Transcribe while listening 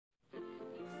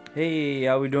Hey,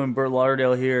 how we doing? Burt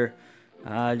Lauderdale here.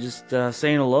 Just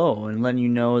saying hello and letting you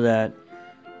know that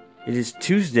it is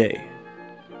Tuesday.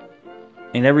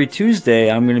 And every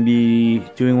Tuesday, I'm going to be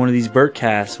doing one of these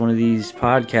Burtcasts, one of these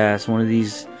podcasts, one of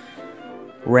these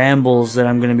rambles that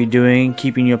I'm going to be doing,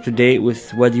 keeping you up to date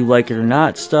with whether you like it or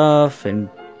not stuff, and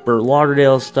Burt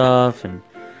Lauderdale stuff, and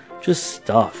just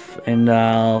stuff. And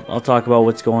I'll talk about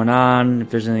what's going on, if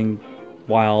there's anything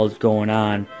wild going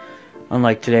on.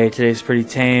 Unlike today's pretty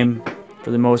tame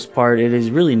for the most part. It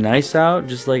is really nice out,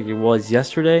 just like it was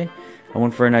yesterday. I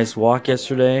went for a nice walk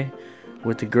yesterday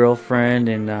with the girlfriend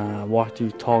and walked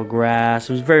through tall grass.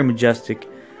 It was very majestic.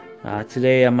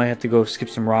 Today I might have to go skip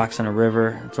some rocks on a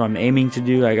river. That's what I'm aiming to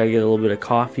do. I gotta get a little bit of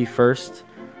coffee first.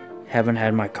 Haven't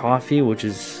had my coffee, which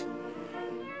is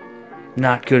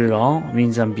not good at all. It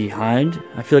means I'm behind.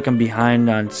 I feel like I'm behind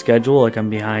on schedule, like I'm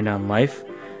behind on life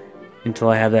until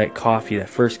I have that coffee, that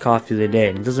first coffee of the day.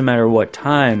 And it doesn't matter what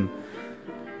time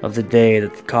of the day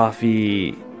that the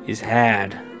coffee is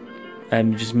had. That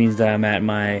just means that I'm at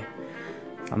my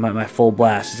full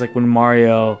blast. It's like when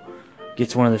Mario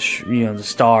gets one of the the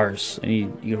stars and he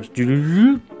goes doo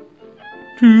doo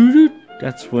doo.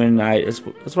 That's what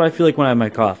I feel like when I have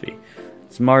my coffee.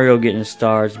 It's Mario getting his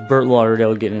stars, Burt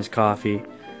Lauderdale getting his coffee.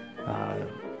 Uh,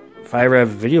 if I ever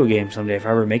have a video game someday, if I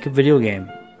ever make a video game,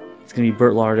 it's gonna be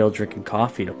Burt Lauderdale drinking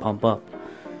coffee to pump up.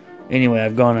 Anyway,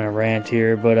 I've gone on a rant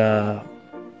here, but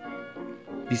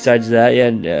besides that, yeah,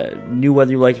 new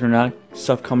whether you like it or not,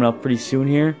 stuff coming up pretty soon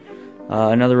here.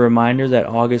 Another reminder that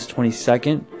August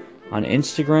 22nd on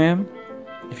Instagram,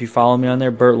 if you follow me on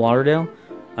there, Burt Lauderdale,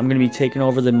 I'm going to be taking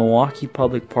over the Milwaukee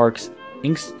Public Parks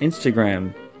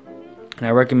Instagram. And I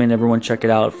recommend everyone check it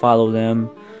out. Follow them.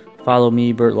 Follow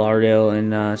me, Burt Lauderdale,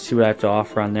 and see what I have to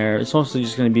offer on there. It's mostly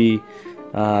just going to be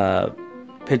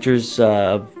pictures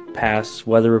of past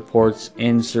weather reports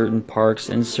in certain parks,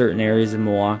 in certain areas in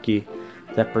Milwaukee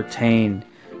that pertain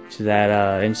to that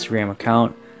Instagram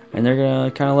account. And they're going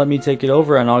to kind of let me take it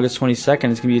over on August 22nd.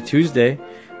 It's going to be a Tuesday.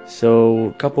 So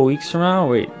a couple weeks from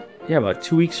now, about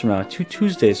 2 weeks from now, 2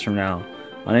 Tuesdays from now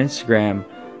on Instagram,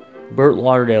 Burt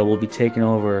Lauderdale will be taking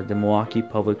over the Milwaukee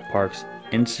Public Parks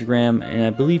Instagram and I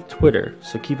believe Twitter.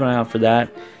 So keep an eye out for that.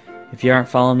 If you aren't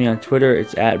following me on Twitter,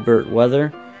 it's at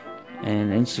BurtWeather.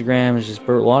 And Instagram is just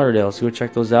Burt Lauderdale. So go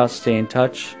check those out. Stay in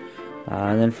touch.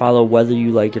 And then follow whether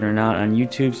you like it or not on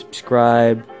YouTube.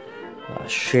 Subscribe,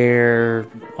 share,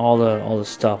 all the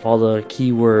stuff, all the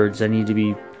keywords I need to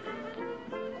be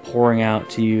pouring out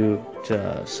to you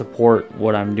to support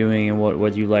what I'm doing and what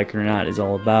whether you like it or not is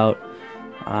all about.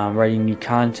 Writing new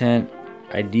content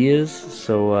ideas,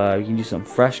 so you can do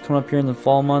something fresh coming up here in the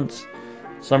fall months.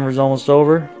 Summer's almost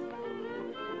over,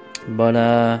 but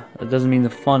it doesn't mean the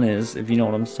fun is, if you know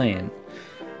what I'm saying.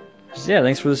 Just, yeah,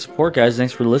 thanks for the support, guys.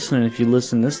 Thanks for listening. If you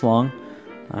listen this long,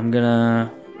 I'm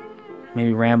gonna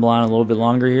maybe ramble on a little bit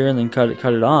longer here and then cut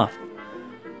it off.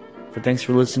 But thanks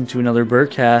for listening to another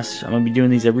Birdcast. I'm gonna be doing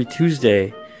these every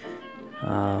Tuesday.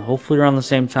 Hopefully around the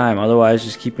same time. Otherwise,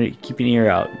 just keep an ear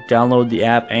out. Download the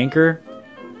app Anchor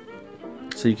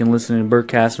so you can listen to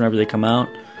Birdcasts whenever they come out.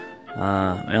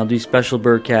 And I'll do special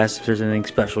Birdcasts if there's anything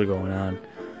special going on.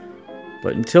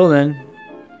 But until then,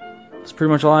 that's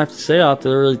pretty much all I have to say out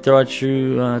there. Really throw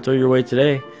your way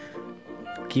today.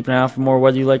 Keep an eye out for more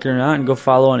whether you like it or not, and go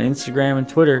follow on Instagram and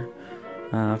Twitter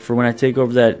for when I take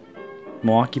over that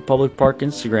Milwaukee Public Park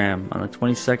Instagram on the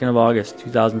 22nd of August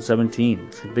 2017.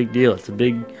 It's a big deal. It's a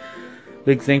big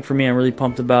thing for me. I'm really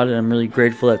pumped about it. I'm really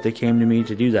grateful that they came to me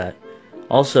to do that.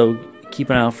 Also,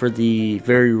 keep an eye out for the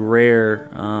very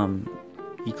rare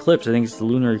eclipse. I think it's the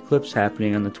lunar eclipse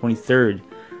happening on the 23rd.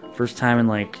 First time in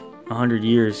like 100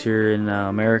 years here in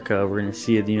America we're going to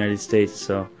see it in the United States.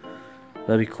 So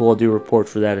that'd be cool. I'll do a report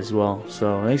for that as well.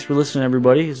 So thanks for listening,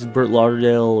 everybody. This is Burt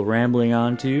Lauderdale rambling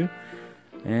on to you.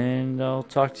 And I'll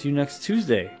talk to you next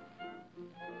Tuesday.